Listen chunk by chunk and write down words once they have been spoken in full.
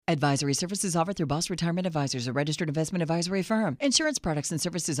Advisory services offered through Boss Retirement Advisors, a registered investment advisory firm. Insurance products and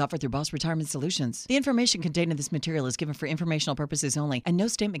services offered through Boss Retirement Solutions. The information contained in this material is given for informational purposes only, and no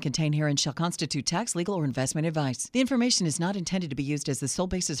statement contained herein shall constitute tax, legal, or investment advice. The information is not intended to be used as the sole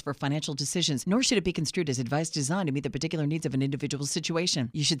basis for financial decisions, nor should it be construed as advice designed to meet the particular needs of an individual situation.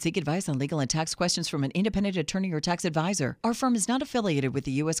 You should seek advice on legal and tax questions from an independent attorney or tax advisor. Our firm is not affiliated with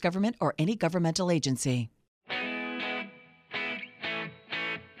the U.S. government or any governmental agency.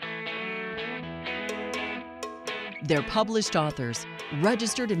 They're published authors,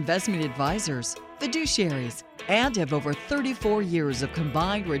 registered investment advisors, fiduciaries, and have over 34 years of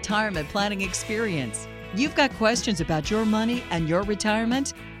combined retirement planning experience. You've got questions about your money and your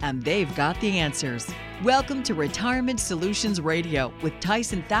retirement, and they've got the answers. Welcome to Retirement Solutions Radio with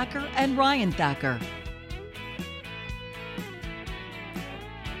Tyson Thacker and Ryan Thacker.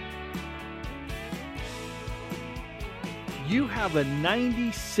 You have a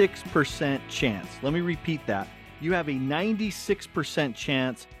 96% chance. Let me repeat that. You have a 96%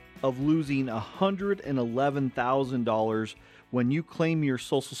 chance of losing $111,000 when you claim your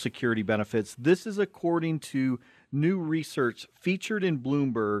Social Security benefits. This is according to new research featured in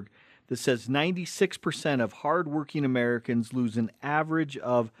Bloomberg that says 96% of hardworking Americans lose an average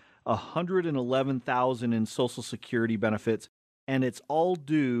of $111,000 in Social Security benefits, and it's all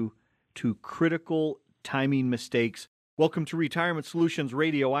due to critical timing mistakes. Welcome to Retirement Solutions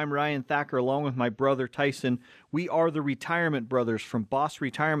Radio. I'm Ryan Thacker along with my brother Tyson. We are the Retirement Brothers from Boss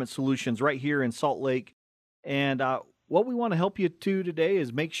Retirement Solutions right here in Salt Lake. And what we want to help you do today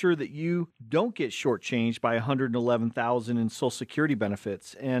is make sure that you don't get shortchanged by $111,000 in Social Security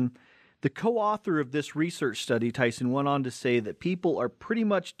benefits. And the co-author of this research study, Tyson, went on to say that people are pretty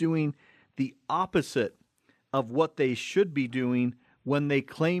much doing the opposite of what they should be doing when they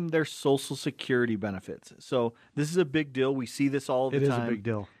claim their Social Security benefits. So this is a big deal. We see this all the time. It is a big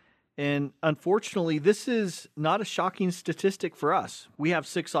deal. And unfortunately, this is not a shocking statistic for us. We have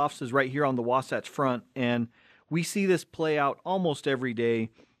 6 offices right here on the Wasatch Front, and we see this play out almost every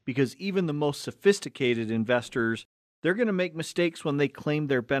day because even the most sophisticated investors, they're going to make mistakes when they claim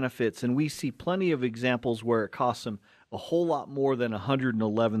their benefits, and we see plenty of examples where it costs them a whole lot more than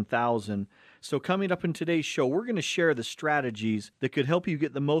 $111,000. So coming up in today's show, we're going to share the strategies that could help you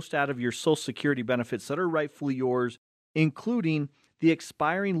get the most out of your Social Security benefits that are rightfully yours, including the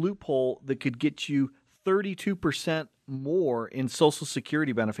expiring loophole that could get you 32% more in Social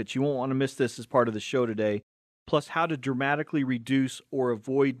Security benefits. You won't want to miss this as part of the show today. Plus, how to dramatically reduce or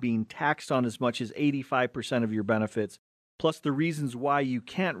avoid being taxed on as much as 85% of your benefits. Plus, the reasons why you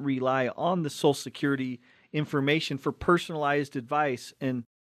can't rely on the Social Security information for personalized advice. And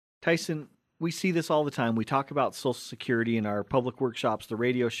Tyson, we see this all the time. We talk about Social Security in our public workshops, the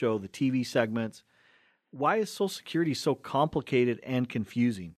radio show, the TV segments. Why is Social Security so complicated and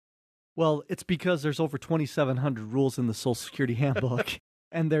confusing? Well, it's because there's over 2,700 rules in the Social Security handbook,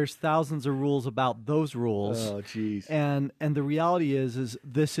 and there's thousands of rules about those rules. Oh, geez. And the reality is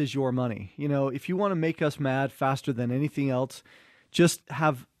this is your money. You know, if you want to make us mad faster than anything else, just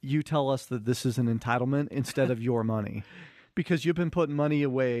have you tell us that this is an entitlement instead of your money, because you've been putting money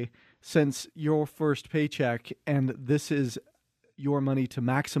away since your first paycheck, and this is your money to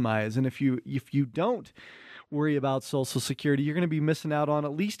maximize. And if you don't worry about Social Security, you're going to be missing out on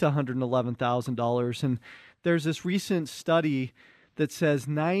at least $111,000. And there's this recent study that says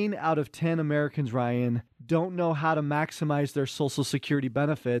 9 out of 10 Americans, Ryan, don't know how to maximize their Social Security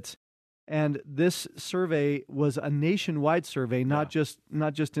benefits. And this survey was a nationwide survey, not just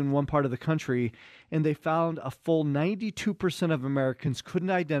in one part of the country. And they found a full 92% of Americans couldn't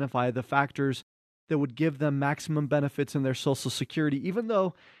identify the factors that would give them maximum benefits in their Social Security, even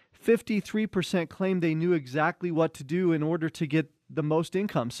though 53% claimed they knew exactly what to do in order to get the most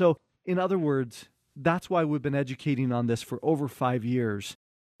income. So, in other words, that's why we've been educating on this for over 5 years,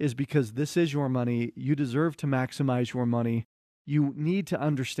 is because this is your money. You deserve to maximize your money. You need to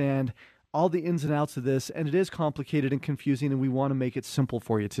understand all the ins and outs of this, and it is complicated and confusing, and we want to make it simple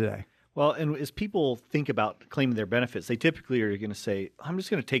for you today. Well, and as people think about claiming their benefits, they typically are going to say, I'm just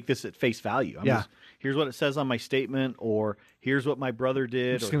going to take this at face value. Here's what it says on my statement, or here's what my brother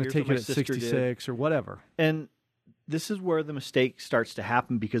did, I'm just or going to here's take what it my at sister 66 did. or whatever. And this is where the mistake starts to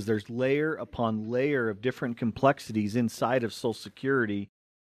happen, because there's layer upon layer of different complexities inside of Social Security.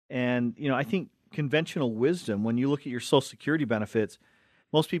 And, you know, I think conventional wisdom, when you look at your Social Security benefits,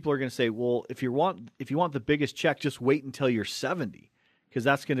 most people are going to say, well, if you want the biggest check, just wait until you're 70, because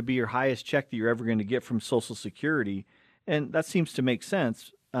that's going to be your highest check that you're ever going to get from Social Security. And that seems to make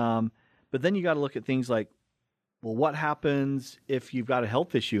sense. But then you got to look at things like, Well, what happens if you've got a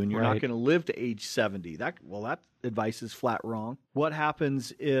health issue and you're not Right. going to live to age 70? That advice is flat wrong. What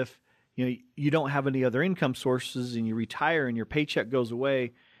happens if you don't have any other income sources and you retire and your paycheck goes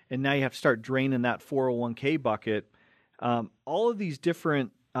away and now you have to start draining that 401k bucket? All of these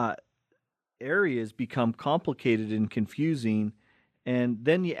different areas become complicated and confusing. And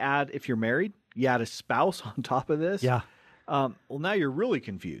then you add, if you're married, you add a spouse on top of this. Yeah. Well, now you're really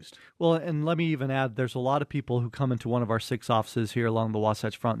confused. Well, and let me even add, there's a lot of people who come into one of our 6 offices here along the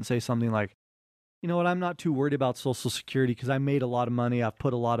Wasatch Front and say something like, you know what, I'm not too worried about Social Security because I made a lot of money. I've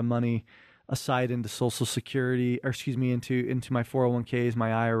put a lot of money aside into Social Security, or excuse me, into my 401ks,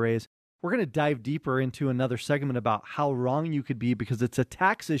 my IRAs. We're going to dive deeper into another segment about how wrong you could be because it's a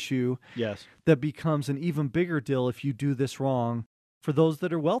tax issue Yes. that becomes an even bigger deal if you do this wrong for those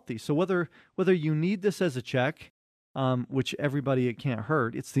that are wealthy. So whether you need this as a check, which everybody, it can't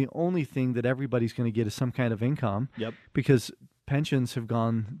hurt. It's the only thing that everybody's going to get is some kind of income. Yep. Because pensions have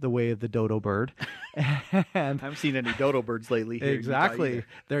gone the way of the dodo bird. I And haven't seen any dodo birds lately. Here in Utah exactly. either.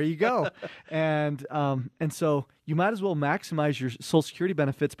 There you go. And so you might as well maximize your Social Security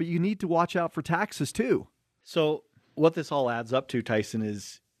benefits, but you need to watch out for taxes too. So what this all adds up to, Tyson,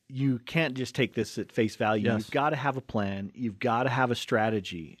 is you can't just take this at face value. Yes. You've got to have a plan. You've got to have a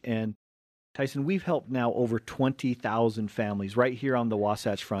strategy. And Tyson, we've helped now over 20,000 families right here on the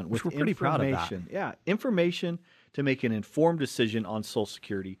Wasatch Front with Which we're pretty proud of that. information. Yeah, information to make an informed decision on Social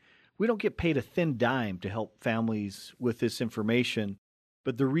Security. We don't get paid a thin dime to help families with this information,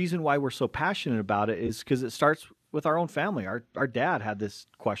 but the reason why we're so passionate about it is because it starts with our own family. Our dad had this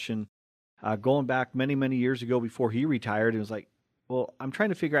question going back many, many years ago before he retired. It was like, well, I'm trying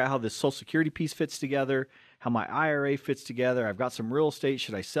to figure out how this Social Security piece fits together, how my IRA fits together. I've got some real estate.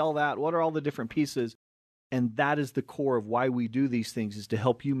 Should I sell that? What are all the different pieces? And that is the core of why we do these things, is to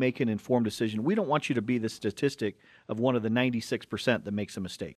help you make an informed decision. We don't want you to be the statistic of one of the 96% that makes a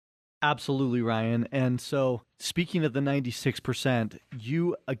mistake. Absolutely, Ryan. And so, speaking of the 96%,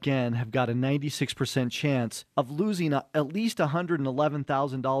 you again have got a 96% chance of losing at least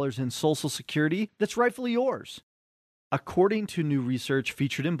 $111,000 in Social Security that's rightfully yours. According to new research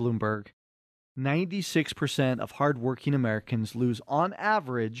featured in Bloomberg, 96% of hardworking Americans lose on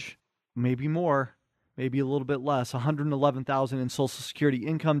average, maybe more, maybe a little bit less, $111,000 in Social Security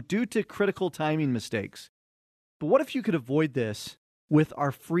income due to critical timing mistakes. But what if you could avoid this with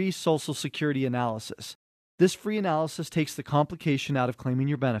our free Social Security analysis? This free analysis takes the complication out of claiming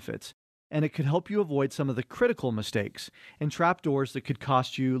your benefits, and it could help you avoid some of the critical mistakes and trapdoors that could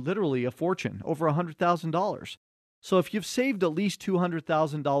cost you literally a fortune, over $100,000. So if you've saved at least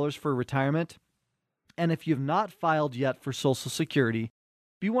 $200,000 for retirement, and if you've not filed yet for Social Security,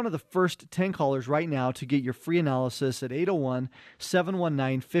 be one of the first 10 callers right now to get your free analysis at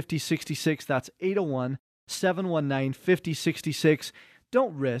 801-719-5066. That's 801-719-5066.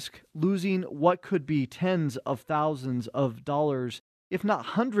 Don't risk losing what could be tens of thousands of dollars, if not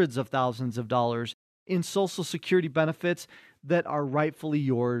hundreds of thousands of dollars, in Social Security benefits that are rightfully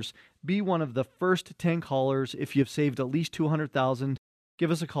yours. Be one of the first 10 callers if you've saved at least $200,000. Give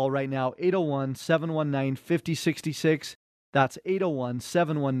us a call right now, 801-719-5066. That's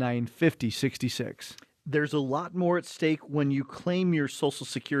 801-719-5066. There's a lot more at stake when you claim your Social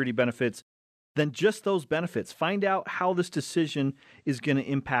Security benefits than just those benefits. Find out how this decision is going to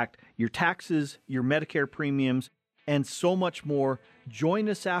impact your taxes, your Medicare premiums, and so much more. Join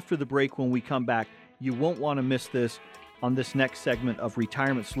us after the break when we come back. You won't want to miss this on this next segment of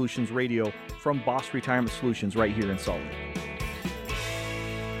Retirement Solutions Radio from Boss Retirement Solutions right here in Salt Lake.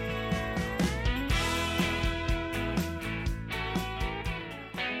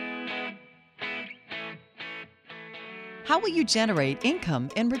 How will you generate income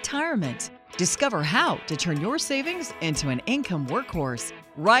in retirement? Discover how to turn your savings into an income workhorse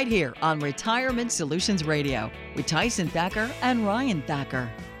right here on Retirement Solutions Radio with Tyson Thacker and Ryan Thacker.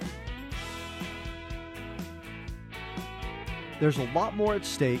 There's a lot more at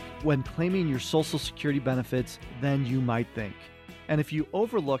stake when claiming your Social Security benefits than you might think. And if you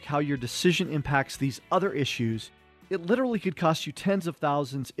overlook how your decision impacts these other issues, it literally could cost you tens of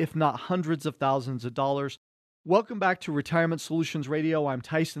thousands, if not hundreds of thousands of dollars. Welcome back to Retirement Solutions Radio. I'm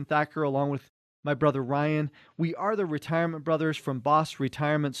Tyson Thacker along with my brother Ryan. We are the Retirement Brothers from Boss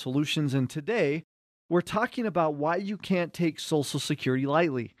Retirement Solutions, and today we're talking about why you can't take Social Security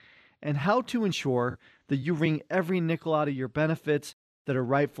lightly and how to ensure that you wring every nickel out of your benefits that are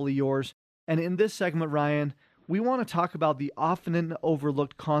rightfully yours. And in this segment, Ryan, we want to talk about the often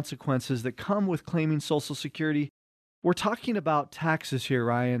overlooked consequences that come with claiming Social Security. We're talking about taxes here,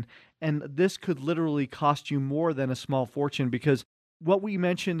 Ryan, and this could literally cost you more than a small fortune because what we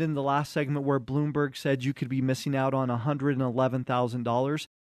mentioned in the last segment where Bloomberg said you could be missing out on $111,000,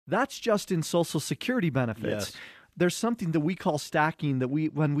 that's just in Social Security benefits. Yes. There's something that we call stacking that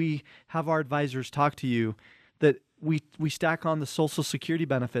when we have our advisors talk to you, that we stack on the Social Security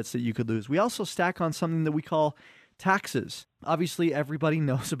benefits that you could lose. We also stack on something that we call taxes. Obviously, everybody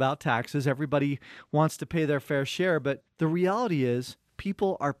knows about taxes. Everybody wants to pay their fair share, but the reality is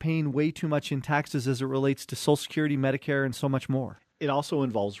people are paying way too much in taxes as it relates to Social Security, Medicare, and so much more. It also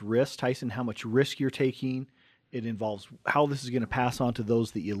involves risk, Tyson, how much risk you're taking. It involves how this is going to pass on to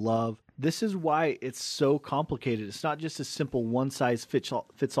those that you love. This is why it's so complicated. It's not just a simple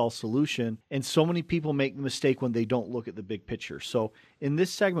one-size-fits-all solution. And so many people make the mistake when they don't look at the big picture. So in this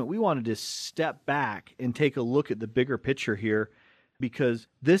segment, we wanted to step back and take a look at the bigger picture here, because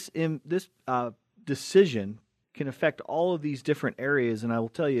this decision can affect all of these different areas. And I will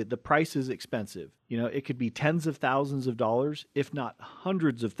tell you, the price is expensive. It could be tens of thousands of dollars, if not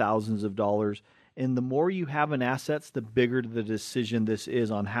hundreds of thousands of dollars. And the more you have in assets, the bigger the decision this is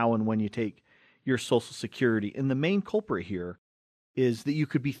on how and when you take your Social Security. And the main culprit here is that you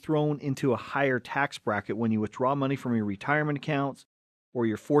could be thrown into a higher tax bracket when you withdraw money from your retirement accounts, or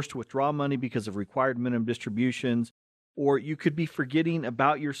you're forced to withdraw money because of required minimum distributions, or you could be forgetting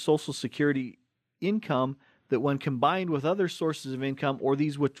about your Social Security income that, when combined with other sources of income or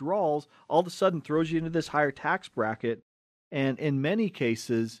these withdrawals, all of a sudden throws you into this higher tax bracket. And in many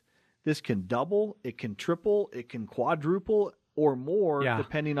cases, this can double, it can triple, it can quadruple or more,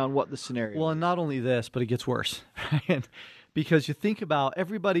 depending on what the scenario is. And not only this, but it gets worse, right? Because you think about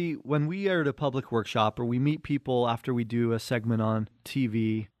everybody, when we are at a public workshop or we meet people after we do a segment on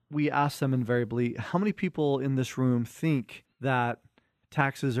TV, we ask them invariably, how many people in this room think that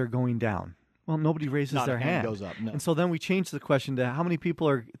taxes are going down? Well, nobody raises their hand. Goes up, no. And so then we change the question to how many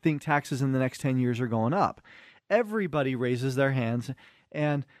people think taxes in the next 10 years are going up? Everybody raises their hands.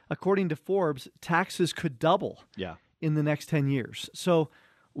 And according to Forbes, taxes could double in the next 10 years. So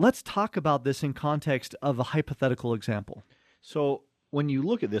let's talk about this in context of a hypothetical example. So when you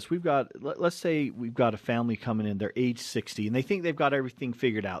look at this, let's say we've got a family coming in, they're age 60, and they think they've got everything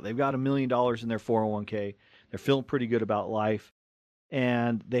figured out. They've got $1 million in their 401k. They're feeling pretty good about life,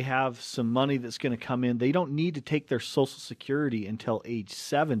 and they have some money that's going to come in. They don't need to take their Social Security until age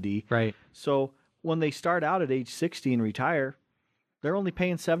 70. Right. So when they start out at age 60 and retire, they're only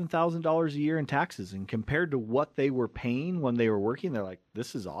paying $7,000 a year in taxes. And compared to what they were paying when they were working, they're like,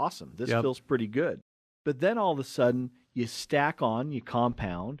 this is awesome. This feels pretty good. But then all of a sudden, you stack on, you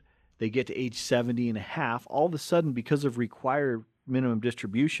compound. They get to age 70 and a half. All of a sudden, because of required minimum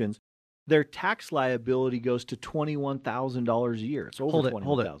distributions, their tax liability goes to $21,000 a year. It's over $21,000.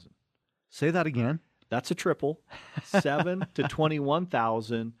 Hold it. Say that again. That's a triple. 7 to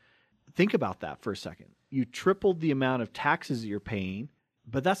 21,000. Think about that for a second. You tripled the amount of taxes that you're paying,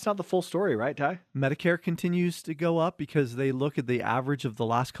 but that's not the full story, right, Ty? Medicare continues to go up because they look at the average of the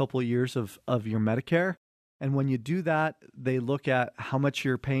last couple of years of your Medicare. And when you do that, they look at how much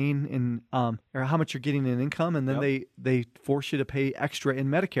you're paying in, or how much you're getting in income, and then they force you to pay extra in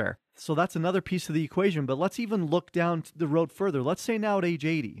Medicare. So that's another piece of the equation. But let's even look down the road further. Let's say now at age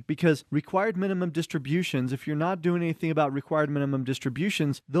 80, because required minimum distributions, if you're not doing anything about required minimum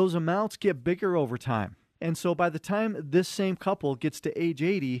distributions, those amounts get bigger over time. And so by the time this same couple gets to age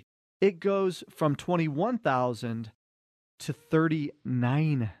 80, it goes from $21,000 to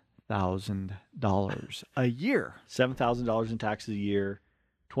 $39,000 a year. $7,000 in taxes a year,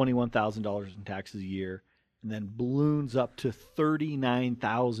 $21,000 in taxes a year, and then balloons up to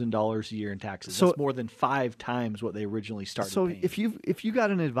 $39,000 a year in taxes. So that's more than 5 times what they originally started paying. So if you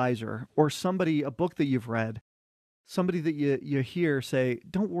got an advisor or somebody, a book that you've read, somebody that you hear say,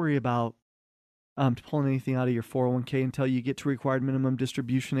 don't worry about pulling anything out of your 401k until you get to required minimum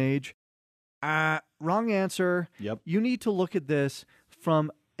distribution age. Wrong answer. Yep. You need to look at this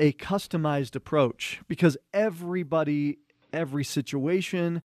from a customized approach, because everybody, every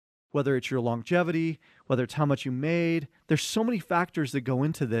situation, whether it's your longevity, whether it's how much you made, there's so many factors that go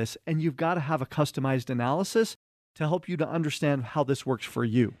into this, and you've got to have a customized analysis to help you to understand how this works for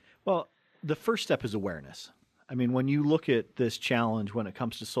you. Well, the first step is awareness. I mean, when you look at this challenge when it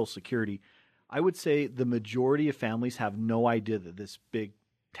comes to Social Security, I would say the majority of families have no idea that this big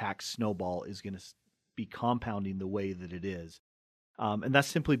tax snowball is going to be compounding the way that it is. And that's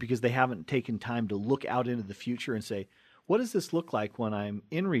simply because they haven't taken time to look out into the future and say, what does this look like when I'm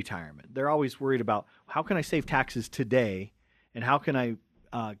in retirement? They're always worried about, how can I save taxes today, and how can I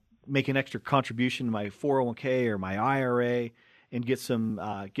make an extra contribution to my 401k or my IRA and get some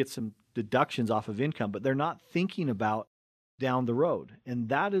deductions off of income, but they're not thinking about down the road. And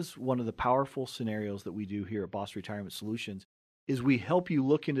that is one of the powerful scenarios that we do here at Boss Retirement Solutions, is we help you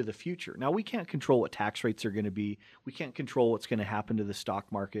look into the future. Now, we can't control what tax rates are going to be. We can't control what's going to happen to the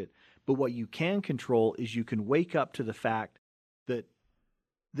stock market. But what you can control is you can wake up to the fact that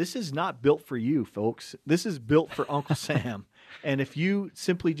this is not built for you, folks. This is built for Uncle Sam. And if you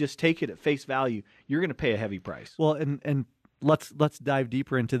simply just take it at face value, you're going to pay a heavy price. Well, and let's dive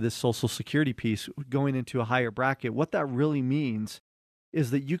deeper into this Social Security piece, going into a higher bracket. What that really means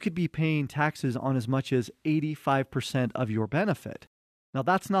is that you could be paying taxes on as much as 85% of your benefit. Now,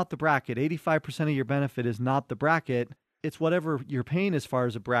 that's not the bracket. 85% of your benefit is not the bracket. It's whatever you're paying as far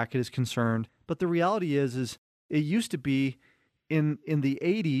as a bracket is concerned. But the reality is it used to be in the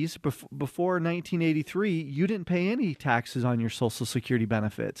 80s, before 1983, you didn't pay any taxes on your Social Security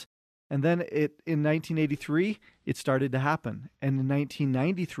benefits. And then in 1983, it started to happen. And in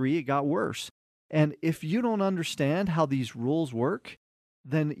 1993, it got worse. And if you don't understand how these rules work,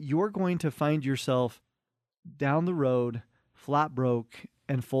 then you're going to find yourself down the road, flat broke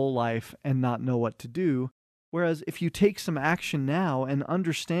and full life and not know what to do. Whereas if you take some action now and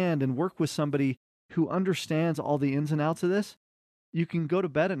understand and work with somebody who understands all the ins and outs of this, you can go to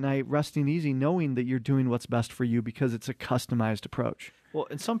bed at night resting easy knowing that you're doing what's best for you because it's a customized approach. Well,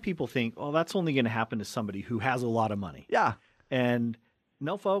 and some people think, oh, that's only going to happen to somebody who has a lot of money. Yeah. And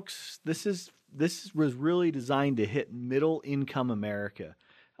no, folks, this was really designed to hit middle income America.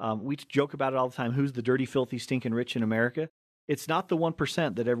 We joke about it all the time. Who's the dirty, filthy, stinking rich in America? It's not the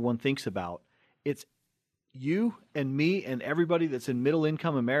 1% that everyone thinks about. It's you and me and everybody that's in middle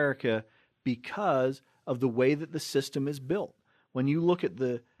income America because of the way that the system is built. When you look at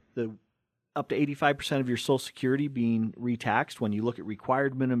the up to 85% of your Social Security being retaxed, when you look at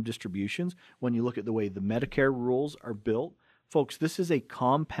required minimum distributions, when you look at the way the Medicare rules are built, folks, this is a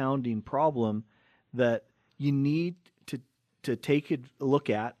compounding problem that you need to take a look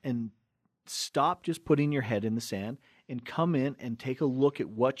at and stop just putting your head in the sand and come in and take a look at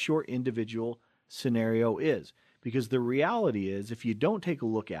what your individual scenario is. Because the reality is, if you don't take a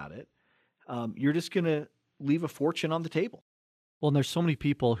look at it, you're just going to leave a fortune on the table. Well, and there's so many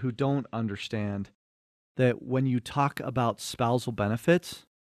people who don't understand that when you talk about spousal benefits,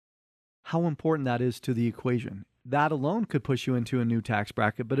 how important that is to the equation. That alone could push you into a new tax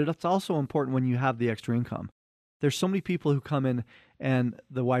bracket, but it's also important when you have the extra income. There's so many people who come in and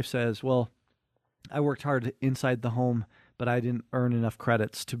the wife says, well, I worked hard inside the home, but I didn't earn enough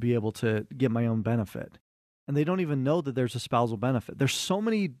credits to be able to get my own benefit. And they don't even know that there's a spousal benefit. There's so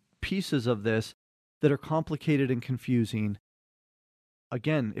many pieces of this that are complicated and confusing.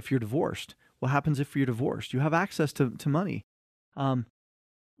 Again, if you're divorced, what happens if you're divorced? You have access to money.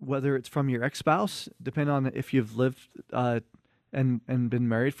 Whether it's from your ex-spouse, depending on if you've lived and been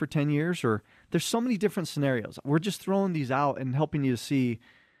married for 10 years, or there's so many different scenarios. We're just throwing these out and helping you to see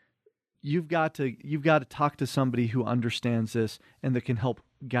you've got to talk to somebody who understands this and that can help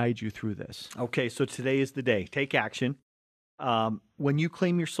guide you through this. Okay, so today is the day. Take action. When you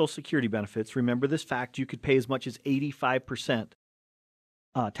claim your Social Security benefits, remember this fact: you could pay as much as 85%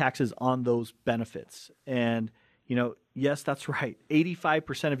 taxes on those benefits. And yes, that's right.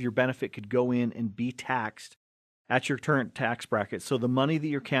 85% of your benefit could go in and be taxed at your current tax bracket. So the money that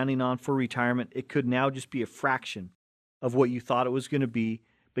you're counting on for retirement, it could now just be a fraction of what you thought it was going to be.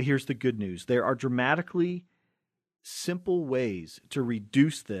 But here's the good news. There are dramatically simple ways to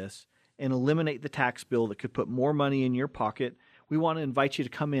reduce this and eliminate the tax bill that could put more money in your pocket. We want to invite you to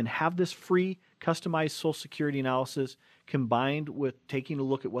come in, have this free customized Social Security analysis combined with taking a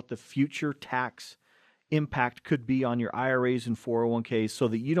look at what the future tax impact could be on your IRAs and 401ks so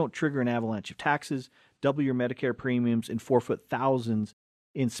that you don't trigger an avalanche of taxes, double your Medicare premiums, and forfeit thousands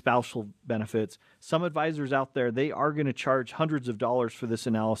in spousal benefits. Some advisors out there, they are going to charge hundreds of dollars for this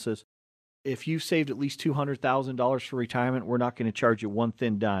analysis. If you've saved at least $200,000 for retirement, we're not going to charge you one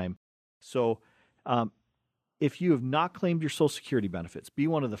thin dime. So if you have not claimed your Social Security benefits, be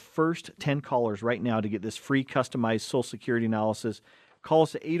one of the first 10 callers right now to get this free customized Social Security analysis. Call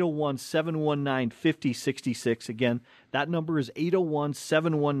us at 801-719-5066. Again, that number is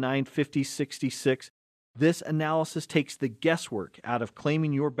 801-719-5066. This analysis takes the guesswork out of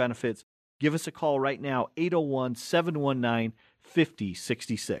claiming your benefits. Give us a call right now,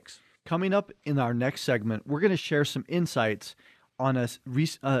 801-719-5066. Coming up in our next segment, we're going to share some insights on an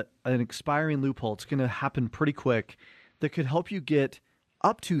expiring loophole. It's going to happen pretty quick that could help you get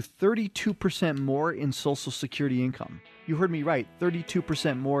up to 32% more in Social Security income. You heard me right,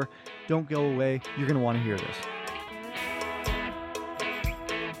 32% more. Don't go away. You're going to want to hear this.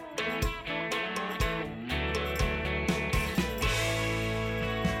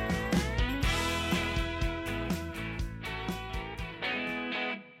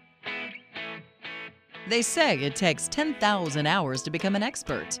 They say it takes 10,000 hours to become an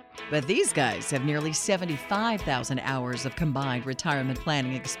expert, but these guys have nearly 75,000 hours of combined retirement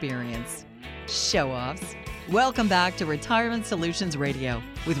planning experience. Show-offs. Welcome back to Retirement Solutions Radio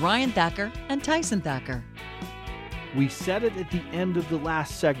with Ryan Thacker and Tyson Thacker. We said it at the end of the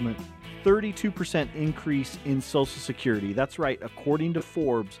last segment, 32% increase in Social Security. That's right, according to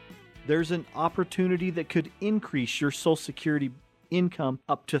Forbes, there's an opportunity that could increase your Social Security income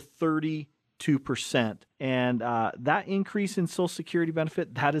up to 32%. And that increase in Social Security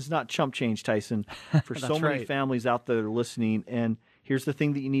benefit, that is not chump change, Tyson, for so many families out there listening. And here's the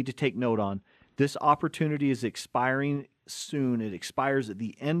thing that you need to take note on. This opportunity is expiring soon. It expires at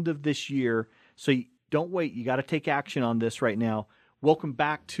the end of this year. So don't wait. You got to take action on this right now. Welcome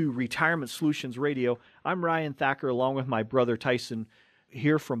back to Retirement Solutions Radio. I'm Ryan Thacker along with my brother Tyson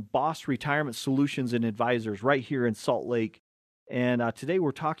here from Boss Retirement Solutions and Advisors right here in Salt Lake. And today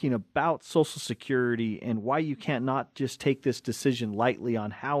we're talking about Social Security and why you can't not just take this decision lightly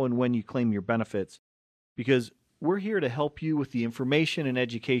on how and when you claim your benefits. Because we're here to help you with the information and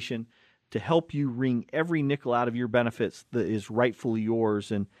education to help you wring every nickel out of your benefits that is rightfully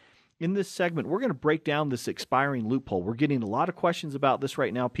yours. And in this segment, we're going to break down this expiring loophole. We're getting a lot of questions about this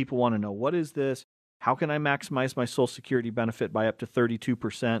right now. People want to know, what is this? How can I maximize my Social Security benefit by up to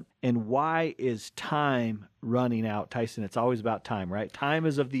 32%? And why is time running out? Tyson, it's always about time, right? Time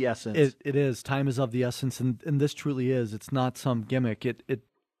is of the essence. It is. Time is of the essence, and this truly is. It's not some gimmick.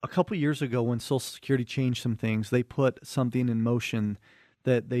 A couple years ago when Social Security changed some things, they put something in motion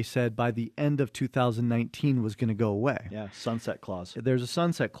that they said by the end of 2019 was going to go away. Yeah, sunset clause. There's a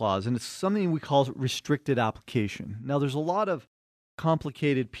sunset clause, and it's something we call restricted application. Now, there's a lot of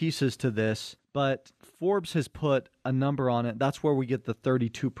complicated pieces to this, but Forbes has put a number on it. That's where we get the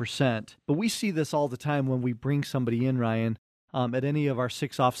 32%. But we see this all the time when we bring somebody in, Ryan, at any of our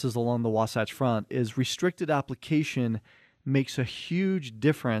 6 offices along the Wasatch Front, is restricted application makes a huge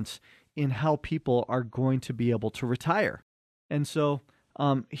difference in how people are going to be able to retire. And so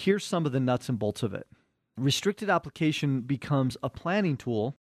here's some of the nuts and bolts of it. Restricted application becomes a planning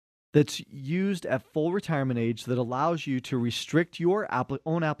tool that's used at full retirement age that allows you to restrict your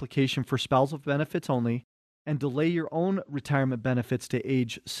own application for spousal benefits only and delay your own retirement benefits to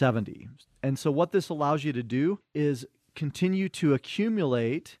age 70. And so what this allows you to do is continue to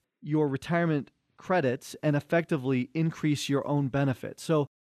accumulate your retirement credits and effectively increase your own benefits. So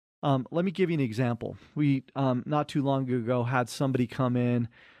let me give you an example. We, not too long ago, had somebody come in,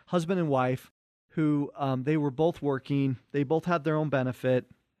 husband and wife, who they were both working. They both had their own benefit.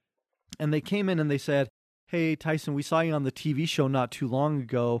 And they came in and they said, "Hey, Tyson, we saw you on the TV show not too long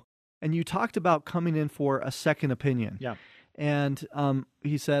ago, and you talked about coming in for a second opinion." Yeah. And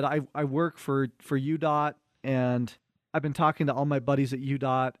he said, I work for UDOT, and I've been talking to all my buddies at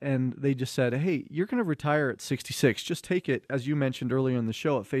UDOT, and they just said, "Hey, you're going to retire at 66. Just take it, as you mentioned earlier in the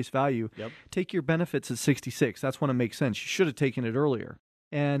show, at face value. Yep. Take your benefits at 66. That's when it makes sense. You should have taken it earlier."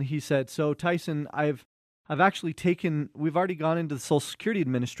 And he said, "So, Tyson, we've already gone into the Social Security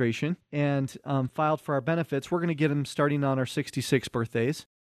Administration and filed for our benefits. We're going to get them starting on our 66 birthdays.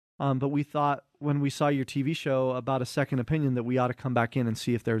 But we thought when we saw your TV show about a second opinion that we ought to come back in and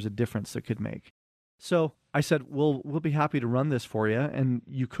see if there's a difference that could make." So I said, we'll be happy to run this for you, and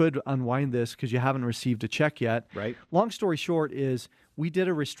you could unwind this because you haven't received a check yet. Right. Long story short is we did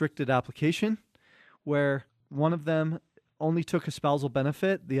a restricted application where one of them only took a spousal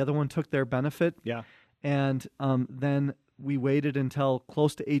benefit, the other one took their benefit. Yeah. And then we waited until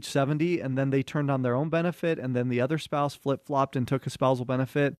close to age 70, and then they turned on their own benefit, and then the other spouse flip-flopped and took a spousal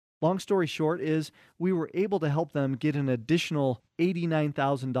benefit. Long story short is we were able to help them get an additional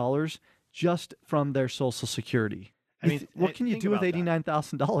 $89,000 just from their Social Security. I mean, what can you do with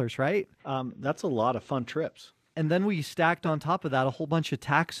 $89,000, right? That's a lot of fun trips. And then we stacked on top of that a whole bunch of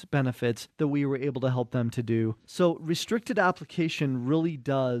tax benefits that we were able to help them to do. So restricted application really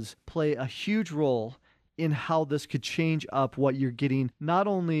does play a huge role in how this could change up what you're getting, not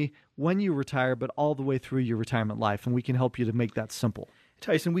only when you retire, but all the way through your retirement life. And we can help you to make that simple.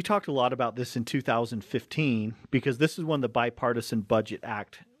 Tyson, we talked a lot about this in 2015 because this is when the Bipartisan Budget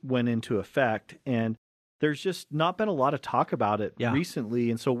Act went into effect. And there's just not been a lot of talk about it recently.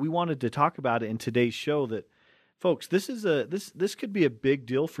 And so we wanted to talk about it in today's show that, folks, this could be a big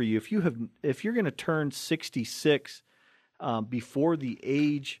deal for you. If you're going to turn 66 before the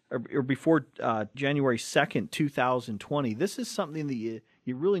age or before January 2nd, 2020, this is something that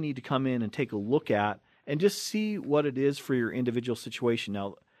you really need to come in and take a look at and just see what it is for your individual situation.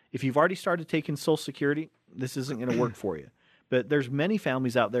 Now, if you've already started taking Social Security, this isn't going to work for you. But there's many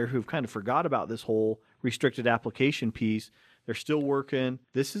families out there who've kind of forgot about this whole restricted application piece. They're still working.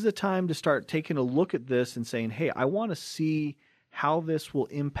 This is a time to start taking a look at this and saying, hey, I want to see how this will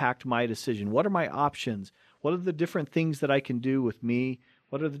impact my decision. What are my options? What are the different things that I can do with me?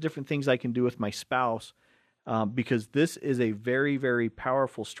 What are the different things I can do with my spouse? Because this is a very, very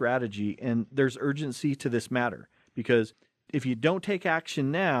powerful strategy, and there's urgency to this matter. Because if you don't take action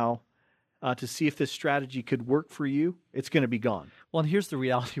now to see if this strategy could work for you, it's going to be gone. Well, and here's the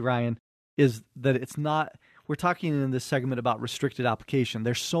reality, Ryan, is that it's not, we're talking in this segment about restricted application.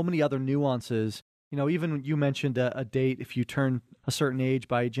 There's so many other nuances. You know, even you mentioned a date, if you turn a certain age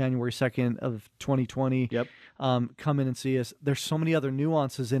by January 2nd of 2020, come in and see us. There's so many other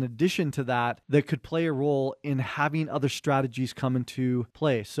nuances in addition to that could play a role in having other strategies come into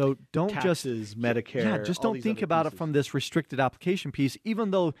play. So don't Taxes, Medicare. Just don't think about it from this restricted application piece,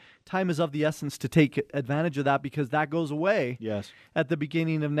 even though time is of the essence to take advantage of that because that goes away at the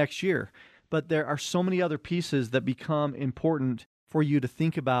beginning of next year. But there are so many other pieces that become important for you to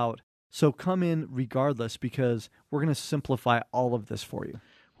think about. So come in regardless because we're going to simplify all of this for you.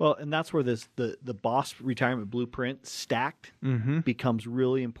 Well, and that's where the Boss Retirement Blueprint stacked becomes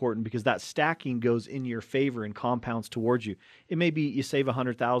really important because that stacking goes in your favor and compounds towards you. It may be you save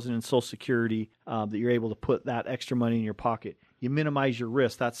 $100,000 in Social Security that you're able to put that extra money in your pocket. You minimize your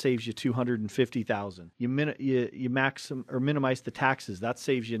risk, that saves you $250,000. You minimize the taxes, that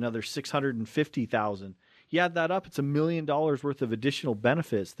saves you another $650,000. You add that up, it's $1 million worth of additional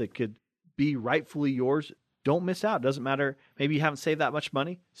benefits that could be rightfully yours. Don't miss out. Doesn't matter. Maybe you haven't saved that much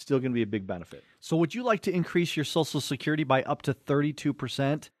money. Still going to be a big benefit. So would you like to increase your Social Security by up to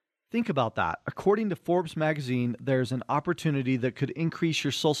 32%? Think about that. According to Forbes magazine, there's an opportunity that could increase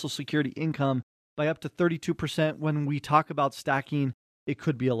your Social Security income by up to 32%. When we talk about stacking, it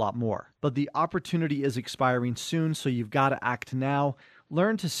could be a lot more. But the opportunity is expiring soon, so you've got to act now.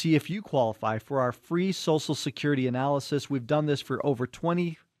 Learn to see if you qualify for our free Social Security analysis. We've done this for over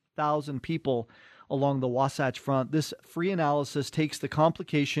 20,000 people along the Wasatch Front. This free analysis takes the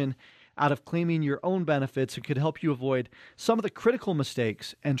complication out of claiming your own benefits and could help you avoid some of the critical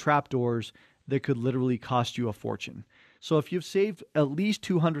mistakes and trapdoors that could literally cost you a fortune. So if you've saved at least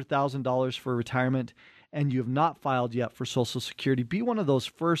 $200,000 for retirement and you have not filed yet for Social Security, be one of those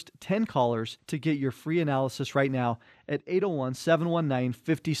first 10 callers to get your free analysis right now at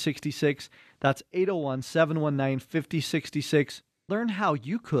 801-719-5066. That's 801-719-5066. Learn how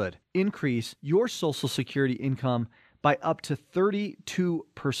you could increase your Social Security income by up to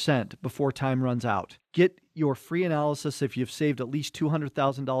 32% before time runs out. Get your free analysis if you've saved at least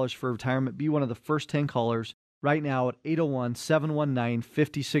 $200,000 for retirement. Be one of the first 10 callers right now at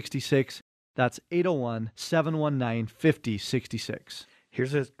 801-719-5066. That's 801-719-5066.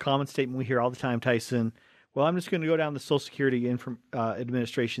 Here's a common statement we hear all the time, Tyson. Well, I'm just going to go down to the Social Security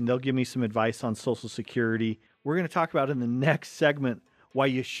Administration. They'll give me some advice on Social Security. We're going to talk about in the next segment why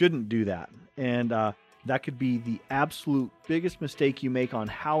you shouldn't do that. And that could be the absolute biggest mistake you make on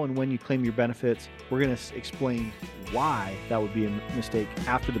how and when you claim your benefits. We're going to explain why that would be a mistake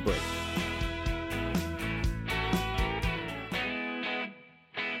after the break.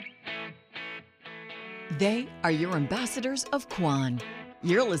 They are your ambassadors of Quan.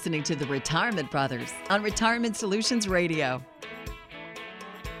 You're listening to the Retirement Brothers on Retirement Solutions Radio.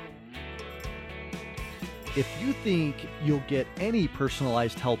 If you think you'll get any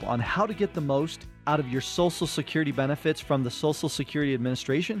personalized help on how to get the most out of your Social Security benefits from the Social Security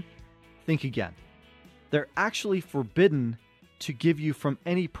Administration, think again. They're actually forbidden to give you from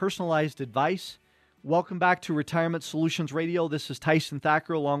any personalized advice. Welcome back to Retirement Solutions Radio. This is Tyson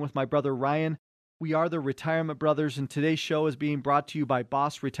Thacker along with my brother Ryan. We are the Retirement Brothers, and today's show is being brought to you by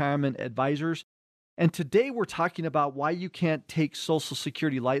Boss Retirement Advisors. And today we're talking about why you can't take Social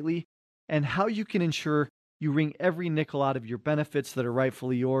Security lightly and how you can ensure you wring every nickel out of your benefits that are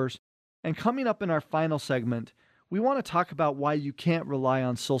rightfully yours. And coming up in our final segment, we want to talk about why you can't rely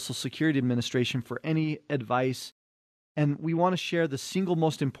on Social Security Administration for any advice. And we want to share the single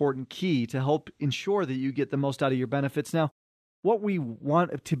most important key to help ensure that you get the most out of your benefits. Now, what we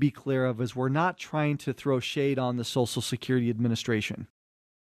want to be clear of is we're not trying to throw shade on the Social Security Administration.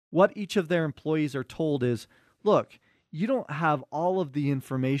 What each of their employees are told is, look, you don't have all of the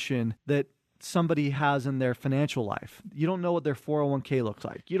information that somebody has in their financial life. You don't know what their 401k looks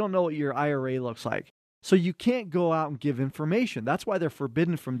like. You don't know what your IRA looks like. So you can't go out and give information. That's why they're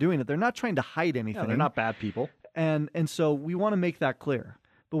forbidden from doing it. They're not trying to hide anything. Yeah, they're not bad people. And so we want to make that clear.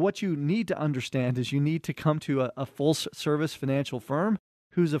 But what you need to understand is you need to come to a full-service financial firm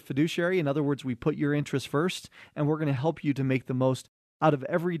who's a fiduciary. In other words, we put your interests first, and we're going to help you to make the most out of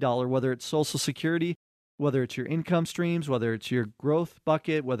every dollar, whether it's Social Security, whether it's your income streams, whether it's your growth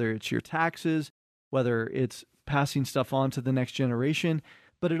bucket, whether it's your taxes, whether it's passing stuff on to the next generation.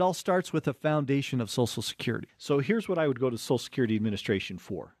 But it all starts with a foundation of Social Security. So here's what I would go to Social Security Administration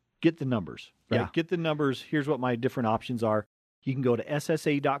for. Get the numbers, right? Yeah. Get the numbers. Here's what my different options are. You can go to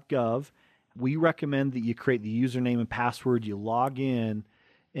ssa.gov. We recommend that you create the username and password, you log in,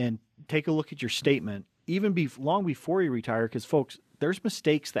 and take a look at your statement, even long before you retire, because, folks, there's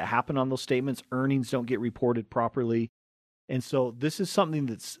mistakes that happen on those statements. Earnings don't get reported properly. And so this is something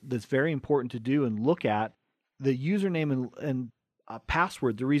that's very important to do and look at. The username and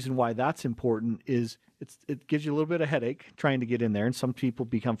password, the reason why that's important is it gives you a little bit of headache trying to get in there, and some people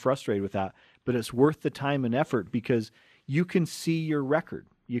become frustrated with that, but it's worth the time and effort because you can see your record.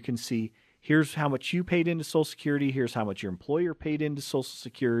 You can see, here's how much you paid into Social Security, here's how much your employer paid into Social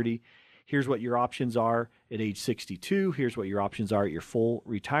Security, here's what your options are at age 62, here's what your options are at your full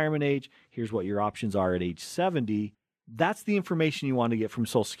retirement age, here's what your options are at age 70. That's the information you want to get from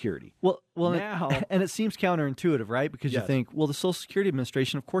Social Security. Well, now, and it seems counterintuitive, right? Because Yes. you think, well, the Social Security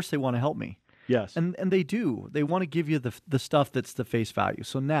Administration, of course, they want to help me. yes. And they do. They want to give you the stuff that's the face value.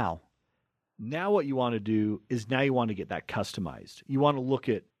 So now What you want to do is now you want to get that customized. You want to look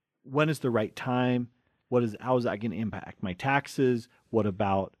at when is the right time? How is that going to impact my taxes? What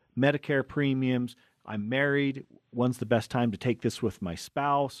about Medicare premiums? I'm married. When's the best time to take this with my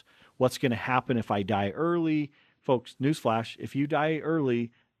spouse? What's going to happen if I die early? Folks, newsflash, if you die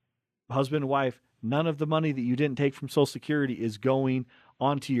early, husband and wife, none of the money that you didn't take from Social Security is going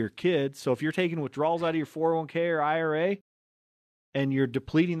onto your kids. So if you're taking withdrawals out of your 401k or IRA and you're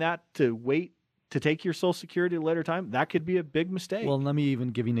depleting that to wait to take your Social Security at a later time, that could be a big mistake. Well, let me even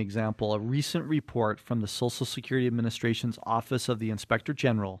give you an example. A recent report from the Social Security Administration's Office of the Inspector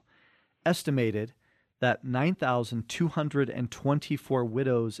General estimated that 9,224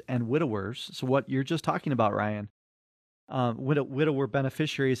 widows and widowers, so what you're just talking about, Ryan, widower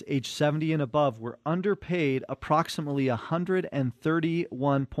beneficiaries age 70 and above were underpaid approximately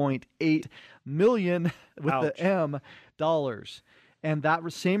 $131.8 million with Ouch. the M dollars. And that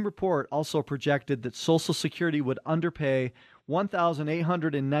same report also projected that Social Security would underpay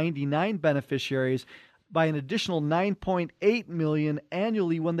 1,899 beneficiaries by an additional $9.8 million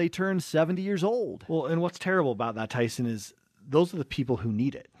annually when they turn 70 years old. Well, and what's terrible about that, Tyson, is those are the people who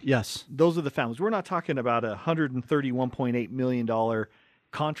need it. Yes. Those are the families. We're not talking about a $131.8 million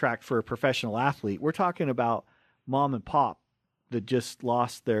contract for a professional athlete. We're talking about mom and pop that just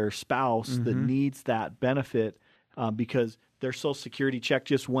lost their spouse that needs that benefit because their Social Security check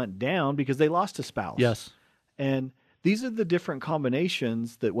just went down because they lost a spouse. Yes. And these are the different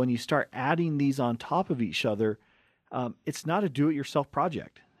combinations that when you start adding these on top of each other, it's not a do-it-yourself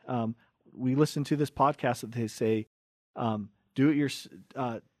project. We listen to this podcast that they say, do it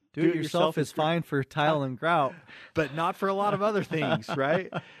yourself is fine for tile and grout. but not for a lot of other things,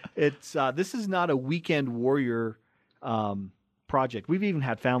 right? It's this is not a weekend warrior project. We've even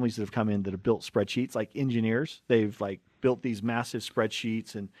had families that have come in that have built spreadsheets, like engineers. They've built these massive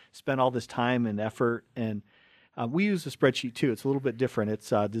spreadsheets and spent all this time and effort. And we use a spreadsheet too. It's a little bit different.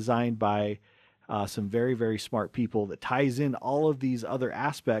 It's designed by some very, very smart people that ties in all of these other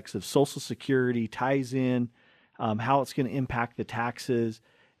aspects of Social Security, ties in how it's going to impact the taxes.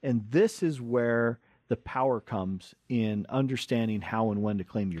 And this is where the power comes in understanding how and when to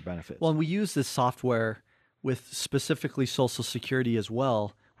claim your benefits. Well, and we use this software with specifically Social Security as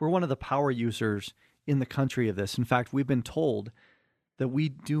well. We're one of the power users in the country of this. In fact, we've been told that we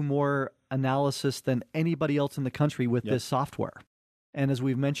do more analysis than anybody else in the country with this software. And as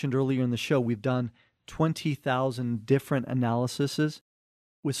we've mentioned earlier in the show, we've done 20,000 different analyses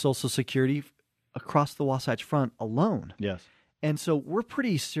with Social Security across the Wasatch Front alone. Yes. And so we're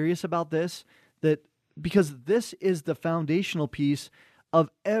pretty serious about this, that because this is the foundational piece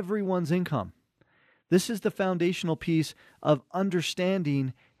of everyone's income. This is the foundational piece of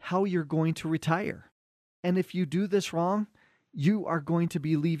understanding how you're going to retire. And if you do this wrong, you are going to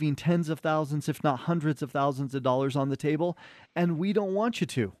be leaving tens of thousands, if not hundreds of thousands of dollars on the table. And we don't want you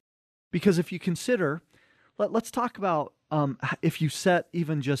to. Because if you consider, let's talk about if you set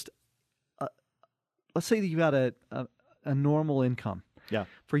even just, let's say that you got a normal income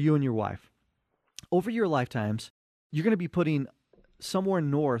for you and your wife. Over your lifetimes, you're going to be putting somewhere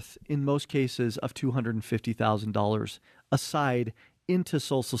north, in most cases, of $250,000 aside into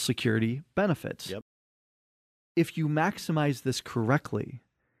Social Security benefits. Yep. If you maximize this correctly,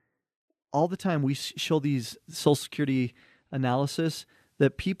 all the time we show these Social Security analysis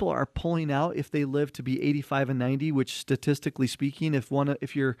that people are pulling out if they live to be 85 and 90, which statistically speaking, if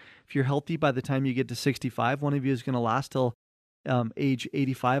you're healthy by the time you get to 65, one of you is going to last till age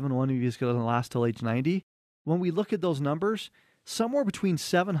 85 and one of you is going to last till age 90. When we look at those numbers, somewhere between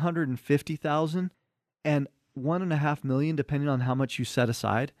 $750,000 and 1.5 million, depending on how much you set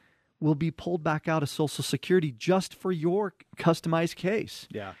aside, will be pulled back out of Social Security just for your customized case.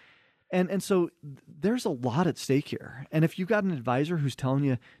 Yeah. And so there's a lot at stake here. And if you've got an advisor who's telling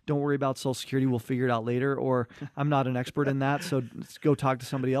you, don't worry about Social Security, we'll figure it out later, or I'm not an expert in that, so let's go talk to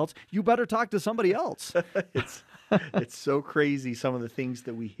somebody else, you better talk to somebody else. It's so crazy, some of the things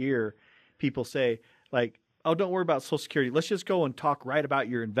that we hear people say, like, oh, don't worry about Social Security. Let's just go and talk right about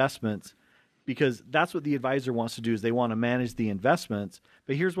your investments, because that's what the advisor wants to do, is they want to manage the investments.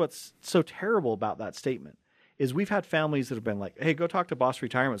 But here's what's so terrible about that statement. Is we've had families that have been like, hey, go talk to Boss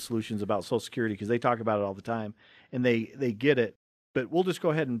Retirement Solutions about Social Security because they talk about it all the time and they get it, but we'll just go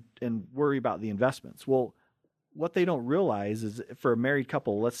ahead and worry about the investments. Well, what they don't realize is for a married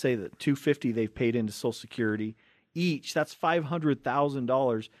couple, let's say that $250 they've paid into Social Security each, that's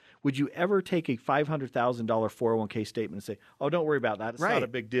 $500,000. Would you ever take a $500,000 401k statement and say, oh, don't worry about that, it's not a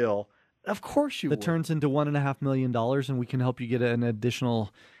big deal? Of course you would. That turns into $1.5 million, and we can help you get an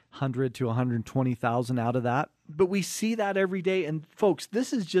additional 100 to 120,000 out of that. But we see that every day. And folks,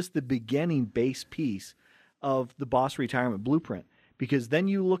 this is just the beginning base piece of the Boss Retirement Blueprint, because then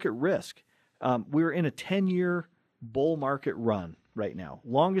you look at risk. We're in a 10-year bull market run right now,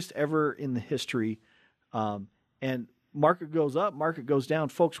 longest ever in the history. And market goes up, market goes down.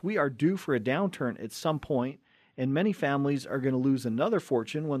 Folks, we are due for a downturn at some point, and many families are going to lose another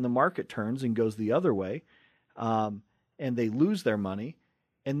fortune when the market turns and goes the other way, and they lose their money.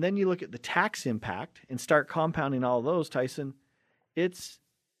 And then you look at the tax impact and start compounding all of those, Tyson. It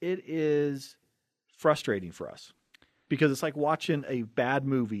is frustrating for us because it's like watching a bad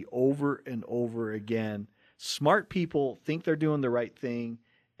movie over and over again. Smart people think they're doing the right thing,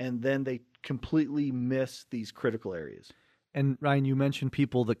 and then they completely miss these critical areas. And Ryan, you mentioned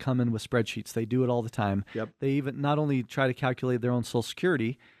people that come in with spreadsheets. They do it all the time. Yep. They even not only try to calculate their own Social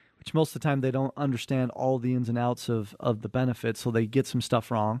Security, which most of the time they don't understand all the ins and outs of the benefits, so they get some stuff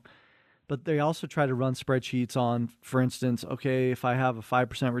wrong. But they also try to run spreadsheets on, for instance, okay, if I have a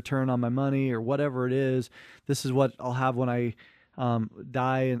 5% return on my money or whatever it is, this is what I'll have when I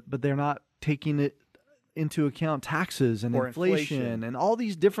die. But they're not taking it into account taxes and inflation and all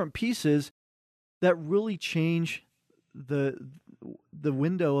these different pieces that really change the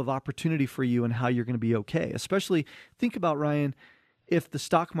window of opportunity for you and how you're going to be okay. Especially think about, Ryan, if the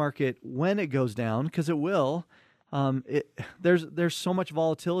stock market, when it goes down, because it will, there's so much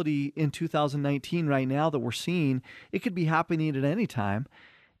volatility in 2019 right now that we're seeing. It could be happening at any time,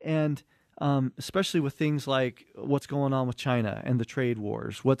 and especially with things like what's going on with China and the trade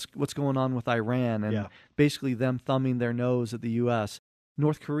wars, what's going on with Iran and basically them thumbing their nose at the U.S.,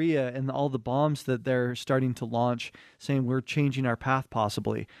 North Korea and all the bombs that they're starting to launch, saying we're changing our path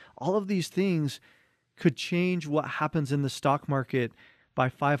possibly. All of these things could change what happens in the stock market by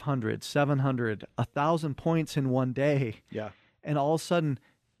 500, 700, 1,000 points in one day. Yeah. And all of a sudden,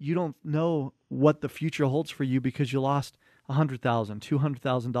 you don't know what the future holds for you because you lost $100,000,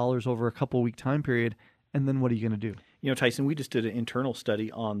 $200,000 over a couple-week time period. And then what are you going to do? You know, Tyson, we just did an internal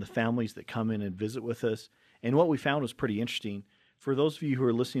study on the families that come in and visit with us. And what we found was pretty interesting. For those of you who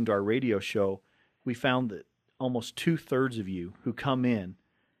are listening to our radio show, we found that almost 2/3 of you who come in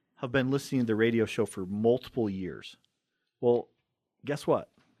have been listening to the radio show for multiple years. Well, guess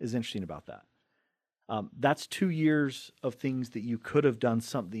what is interesting about that? That's 2 years of things that you could have done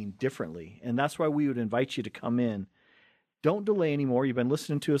something differently. And that's why we would invite you to come in. Don't delay anymore. You've been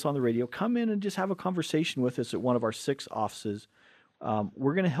listening to us on the radio. Come in and just have a conversation with us at one of our 6 offices.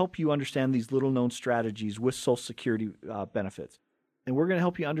 We're going to help you understand these little-known strategies with Social Security benefits. And we're going to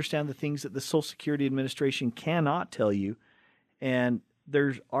help you understand the things that the Social Security Administration cannot tell you. And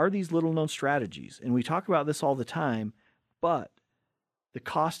there are these little-known strategies. And we talk about this all the time, but the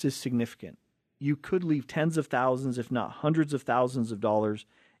cost is significant. You could leave tens of thousands, if not hundreds of thousands of dollars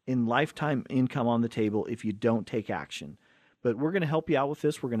in lifetime income on the table if you don't take action. But we're going to help you out with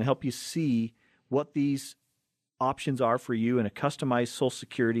this. We're going to help you see what these options are for you in a customized Social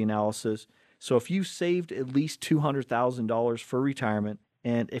Security analysis. So if you saved at least $200,000 for retirement,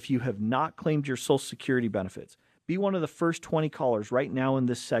 and if you have not claimed your Social Security benefits, be one of the first 20 callers right now in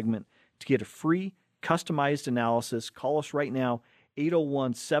this segment to get a free customized analysis. Call us right now,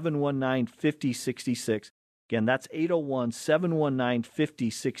 801-719-5066. Again, that's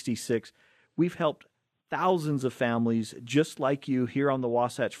 801-719-5066. We've helped thousands of families just like you here on the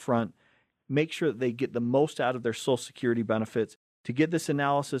Wasatch Front make sure that they get the most out of their Social Security benefits. To get this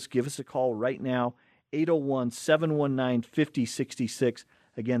analysis, give us a call right now, 801-719-5066.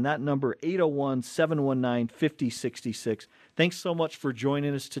 Again, that number, 801-719-5066. Thanks so much for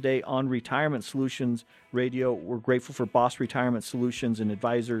joining us today on Retirement Solutions Radio. We're grateful for Boss Retirement Solutions and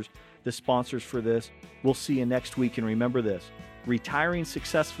Advisors, the sponsors for this. We'll see you next week. And remember this, retiring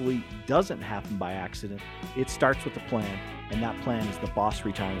successfully doesn't happen by accident. It starts with a plan, and that plan is the Boss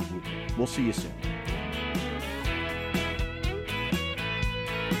Retirement Blueprint. We'll see you soon.